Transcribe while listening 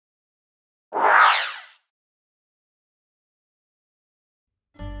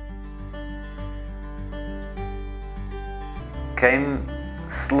came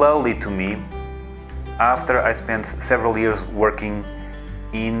slowly to me after I spent several years working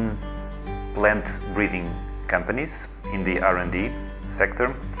in plant breeding companies in the R&D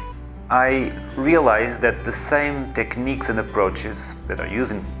sector. I realized that the same techniques and approaches that are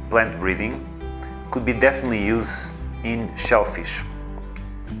used in plant breeding could be definitely used in shellfish.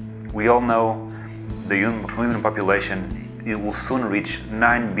 We all know the human population, it will soon reach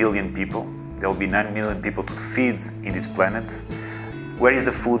 9 billion people. There will be 9 million people to feed in this planet. Where is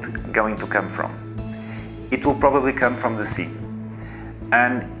the food going to come from? It will probably come from the sea.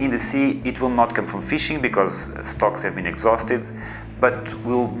 And in the sea, it will not come from fishing because stocks have been exhausted, but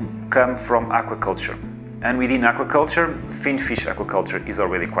will come from aquaculture. And within aquaculture, finfish aquaculture is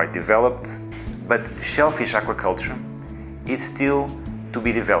already quite developed, but shellfish aquaculture is still to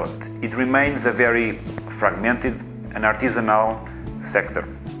be developed. It remains a very fragmented and artisanal sector.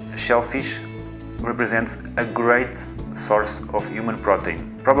 Shellfish represents a great source of human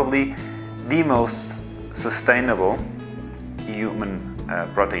protein, probably the most sustainable human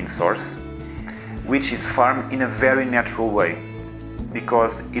protein source, which is farmed in a very natural way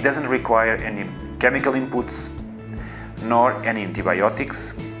because it doesn't require any chemical inputs nor any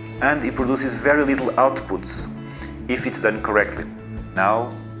antibiotics, and it produces very little outputs if it's done correctly.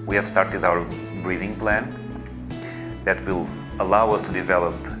 Now we have started our breeding plan that will allow us to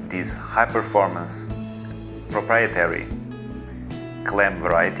develop this high-performance proprietary clam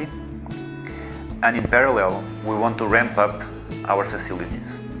variety, and in parallel we want to ramp up our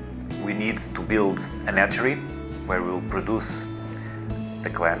facilities. We need to build a hatchery where we will produce the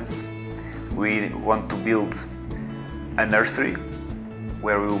clams. We want to build a nursery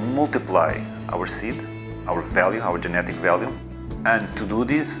where we will multiply our seed, our value, our genetic value. And to do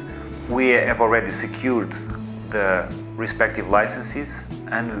this, we have already secured the respective licenses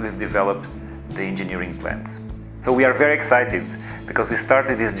and we've developed the engineering plans. So we are very excited because we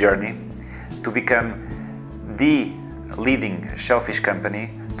started this journey to become the leading shellfish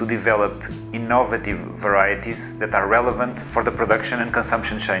company to develop innovative varieties that are relevant for the production and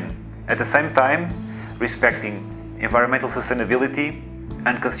consumption chain. At the same time, respecting environmental sustainability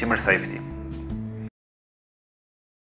and consumer safety.